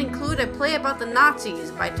even include a play about the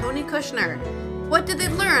Nazis by Tony Kushner. What did they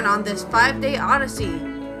learn on this 5-day odyssey?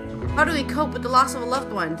 How do we cope with the loss of a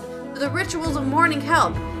loved one? Do the rituals of mourning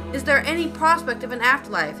help? Is there any prospect of an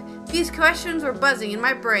afterlife? These questions were buzzing in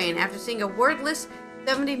my brain after seeing a wordless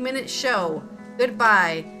 70-minute show.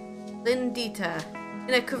 Goodbye, Lindita,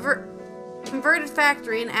 in a converted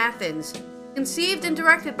factory in Athens. Conceived and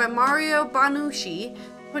directed by Mario Bonucci,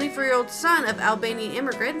 24-year-old son of Albanian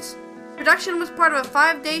immigrants, production was part of a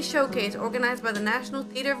 5-day showcase organized by the National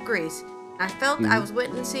Theatre of Greece. I felt I was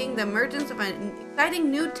witnessing the emergence of an exciting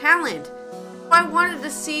new talent. So I wanted to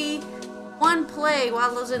see one play while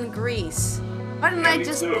I was in Greece. Why didn't I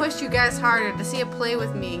just push you guys harder to see a play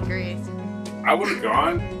with me in Greece? I would have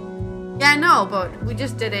gone. Yeah, I know, but we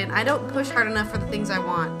just didn't. I don't push hard enough for the things I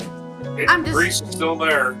want. Greece is still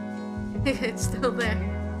there. It's still there.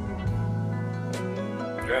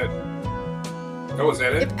 Good. Oh, was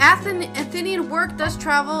that it? If Athenian work does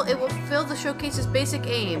travel, it will fulfill the showcase's basic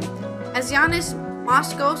aim. As Yanis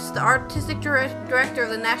Moskos, the artistic director of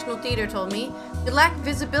the National Theatre, told me, we lack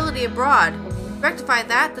visibility abroad. To rectify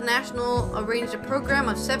that, the National arranged a program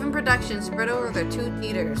of 7 productions spread over their 2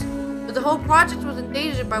 theaters. But the whole project was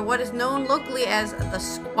endangered by what is known locally as the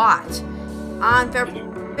Squat. On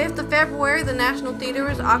 5th of February, the National Theatre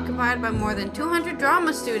was occupied by more than 200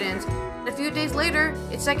 drama students. And a few days later,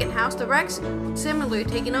 its second house, the Rex, similarly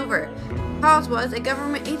taken over. The cause was a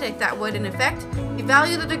government edict that would, in effect,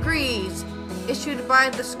 devalue the degrees issued by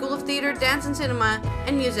the School of Theatre, Dance and Cinema,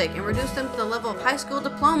 and Music and reduce them to the level of high school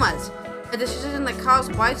diplomas, a decision that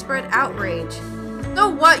caused widespread outrage. So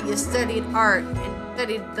what, you studied art and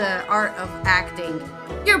studied the art of acting?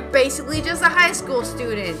 You're basically just a high school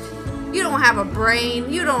student. You don't have a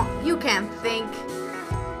brain. You can't think.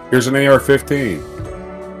 Here's an AR-15.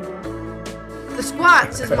 The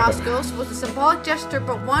Squat, says Moskos, was a symbolic gesture,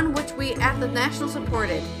 but one which we at the National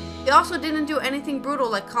supported. They also didn't do anything brutal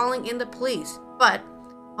like calling in the police. But,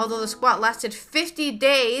 although the Squat lasted 50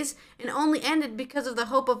 days and only ended because of the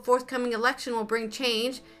hope of forthcoming election will bring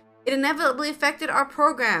change, it inevitably affected our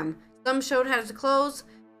program. Some showed had to close,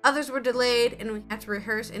 others were delayed, and we had to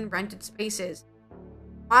rehearse in rented spaces.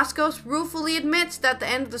 Moskos ruefully admits that at the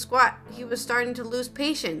end of the Squat, he was starting to lose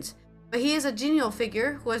patience. But he is a genial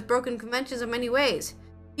figure who has broken conventions in many ways.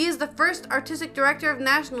 He is the first artistic director of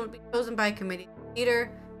National to be chosen by a committee of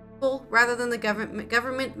theater rather than the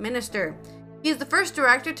government minister. He is the first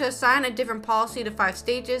director to assign a different policy to 5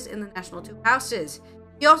 stages in the National 2 houses.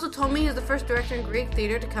 He also told me he is the first director in Greek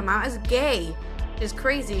theater to come out as gay, which is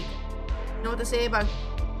crazy. You know what to say about...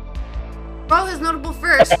 While his notable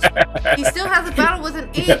first, he still has a battle with an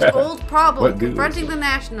age-old problem confronting the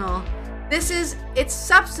National. Its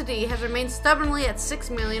subsidy has remained stubbornly at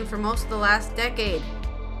 $6 million for most of the last decade.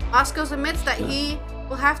 Moskos admits that he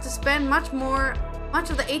will have to spend much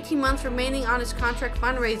of the 18 months remaining on his contract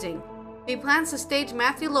fundraising. He plans to stage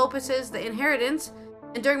Matthew Lopez's The Inheritance,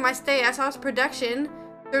 and during my stay I saw his production,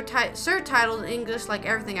 surtitled in English like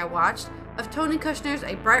everything I watched, of Tony Kushner's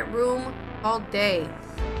A Bright Room All Day.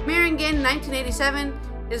 Premiering in 1987,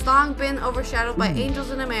 it has long been overshadowed by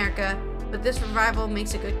Angels in America, but this revival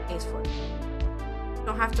makes a good case for it. You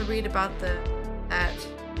don't have to read about the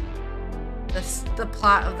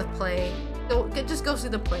plot of the play. Just go see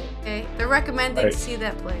the play, okay? They're recommending to see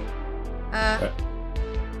that play.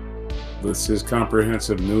 This is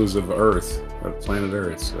comprehensive news of Earth, of planet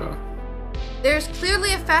Earth, so... There's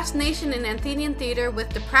clearly a fascination in Athenian theater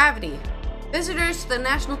with depravity. Visitors to the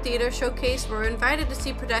National Theatre Showcase were invited to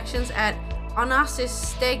see productions at Onassis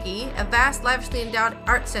Stegi, a vast, lavishly endowed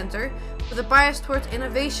art center with a bias towards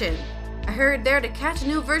innovation. I heard there to catch a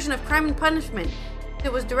new version of Crime and Punishment.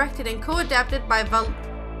 It was directed and co-adapted by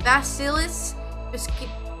Vasilis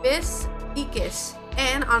Biskikis,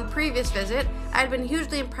 and on previous visit, I had been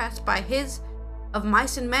hugely impressed by his Of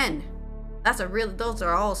Mice and Men. Those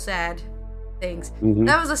are all sad things.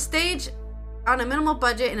 That was a stage on a minimal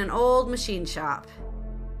budget in an old machine shop.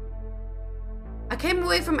 I came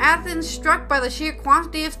away from Athens struck by the sheer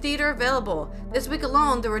quantity of theater available. This week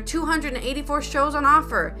alone, there were 284 shows on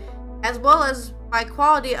offer, as well as by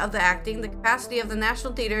quality of the acting, the capacity of the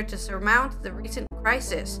National Theatre to surmount the recent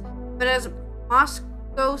crisis. But as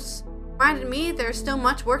Moskos reminded me, there is still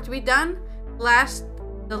much work to be done.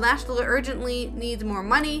 The National urgently needs more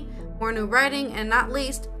money, more new writing, and not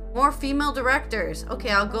least, more female directors. Okay,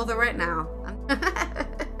 I'll go there right now.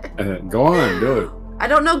 Go on, do it. I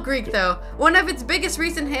don't know Greek though. One of its biggest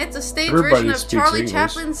recent hits, a stage version of Charlie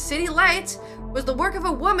Chaplin's City Lights, was the work of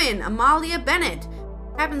a woman, Amalia Bennett,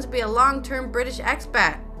 who happens to be a long-term British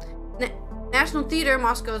expat. National Theatre,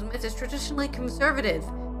 Moscow admits, is traditionally conservative,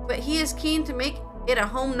 but he is keen to make it a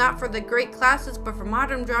home not for the great classes, but for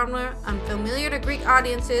modern drama unfamiliar to Greek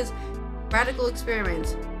audiences. radical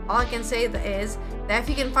experiments. All I can say is that if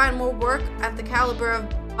he can find more work at the caliber of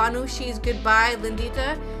Banushi's Goodbye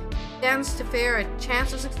Lindita, he stands to fair a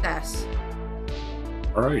chance of success.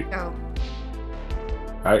 All right. Go.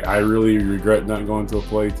 I really regret not going to a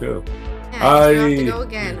play too. Yeah, we have to go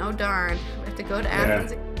again. Oh darn. We have to go to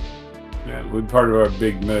Athens. Yeah, we're part of our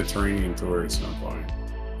big Mediterranean tour at some point.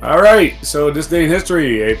 All right, so this day in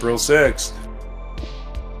history, April 6th.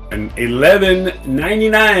 In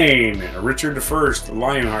 1199, Richard I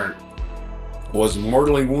Lionheart was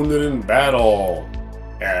mortally wounded in battle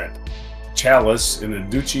at Chalice in the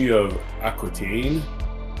Duchy of Aquitaine.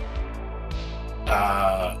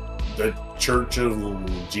 The Church of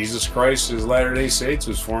Jesus Christ of Latter-day Saints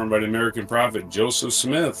was formed by the American prophet Joseph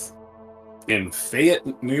Smith in Fayette,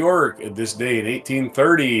 New York, at this day in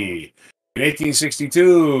 1830. In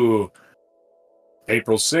 1862,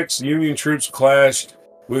 April 6th, Union troops clashed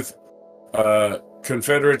with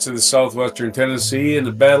Confederates in the southwestern Tennessee in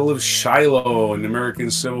the Battle of Shiloh in the American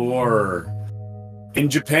Civil War. In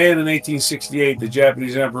Japan in 1868, the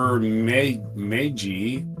Japanese Emperor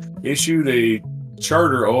Meiji issued a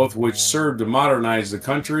charter oath which served to modernize the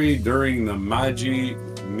country during the Meiji,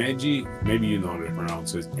 maybe you know how to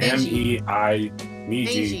pronounce it,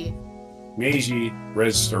 Meiji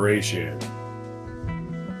Restoration.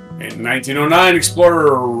 In 1909,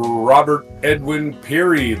 explorer Robert Edwin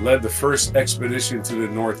Peary led the first expedition to the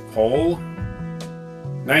North Pole.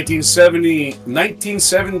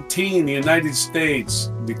 1917, the United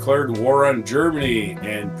States declared war on Germany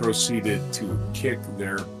and proceeded to kick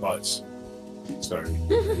their butts. Sorry.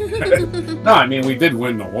 No, I mean, we did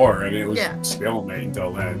win the war. I mean, it was stalemate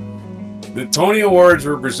until then. The Tony Awards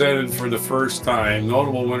were presented for the first time.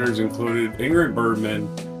 Notable winners included Ingrid Bergman,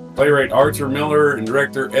 playwright Arthur Miller, and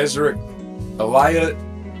director Ezra Elia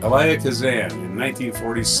Kazan in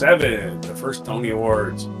 1947, the first Tony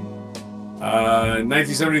Awards. In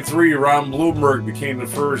 1973, Ron Blomberg became the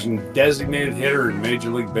first designated hitter in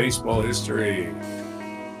Major League Baseball history.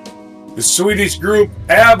 The Swedish group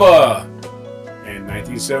ABBA in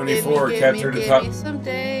 1974 captured the top.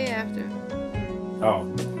 Someday after. Oh,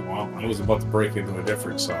 well, I was about to break into a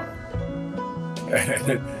different song.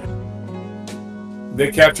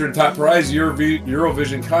 They captured the top prize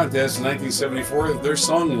Eurovision contest in 1974 with their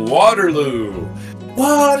song Waterloo.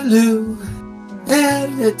 Waterloo.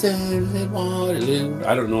 Waterloo.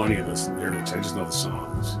 I don't know any of the lyrics. I just know the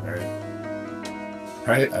songs.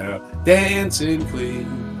 Right? I know. Dancing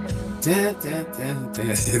Queen. That's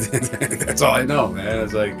all I know, man.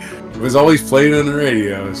 It's like it was always played on the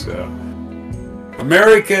radio. So,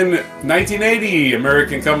 1980,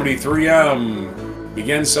 American company 3M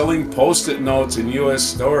began selling Post-it notes in U.S.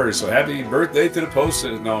 stores. So, happy birthday to the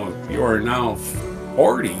Post-it note! You are now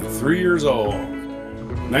 43 years old.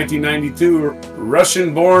 1992,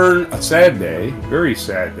 Russian-born, a sad day, very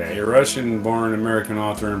sad day. A Russian-born American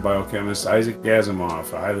author and biochemist Isaac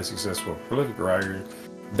Asimov, a highly successful prolific writer,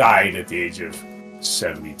 died at the age of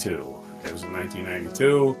 72. It was in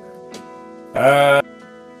 1992.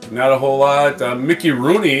 Not a whole lot. Mickey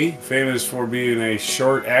Rooney, famous for being a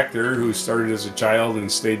short actor who started as a child and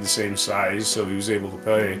stayed the same size, so he was able to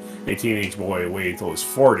play a teenage boy away until his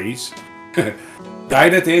 40s.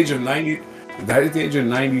 Died at the age of 90. Died at the age of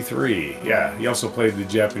 93. Yeah, he also played the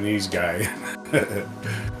Japanese guy.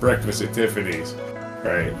 Breakfast at Tiffany's.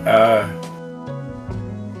 Right.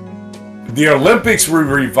 The Olympics were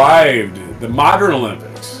revived. The modern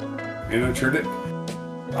Olympics. In a tradition.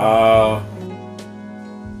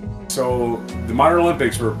 So the modern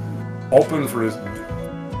Olympics were open for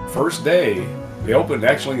the first day. They opened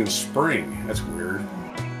actually in spring. That's weird.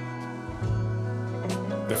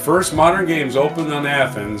 The first modern games opened on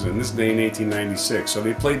Athens on this day in 1896. So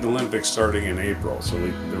they played the Olympics starting in April. So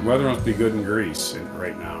the weather must be good in Greece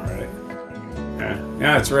right now, right? Yeah,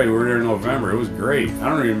 that's right. We were there in November. It was great. I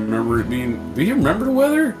don't even remember it being... Do you remember the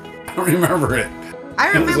weather? I don't remember it.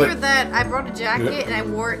 I remember that I brought a jacket and I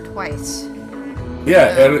wore it twice.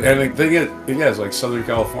 Yeah, and the thing is, it's like Southern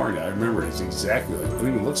California. I remember it's exactly like, it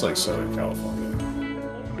even looks like Southern California.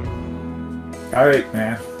 All right,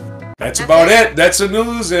 man. That's about it. That's the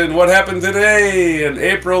news and what happened today on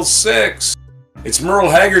April 6th. It's Merle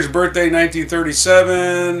Haggard's birthday,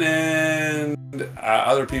 1937, and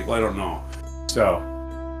other people I don't know. So,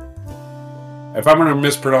 if I'm going to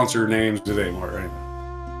mispronounce her names today, more right?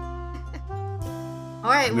 All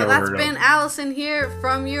right, well, that's been Allison here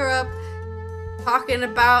from Europe, talking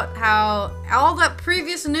about how all that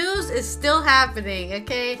previous news is still happening,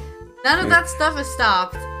 okay? None of that stuff is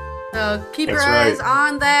stopped. So keep your eyes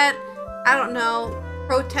on that. I don't know,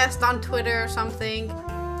 protest on Twitter or something.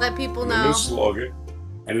 Let people know. A new slogan.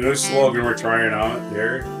 And a new slogan we're trying out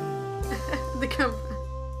here. The camera.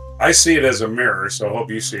 I see it as a mirror, so I hope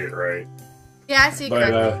you see it right. Yeah, I see it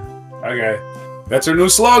But, correctly. okay. That's our new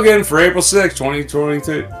slogan for April 6th,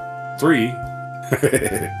 2023.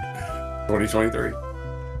 2023. I don't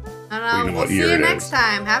know. know We'll what see year you it next is.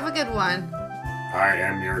 time. Have a good one. I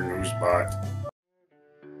am your news bot.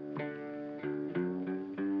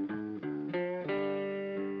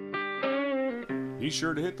 Be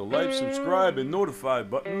sure to hit the like, subscribe, and notify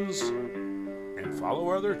buttons. And follow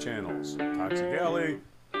our other channels, Toxic Alley,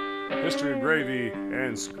 History of Gravy,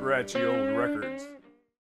 and Scratchy Old Records.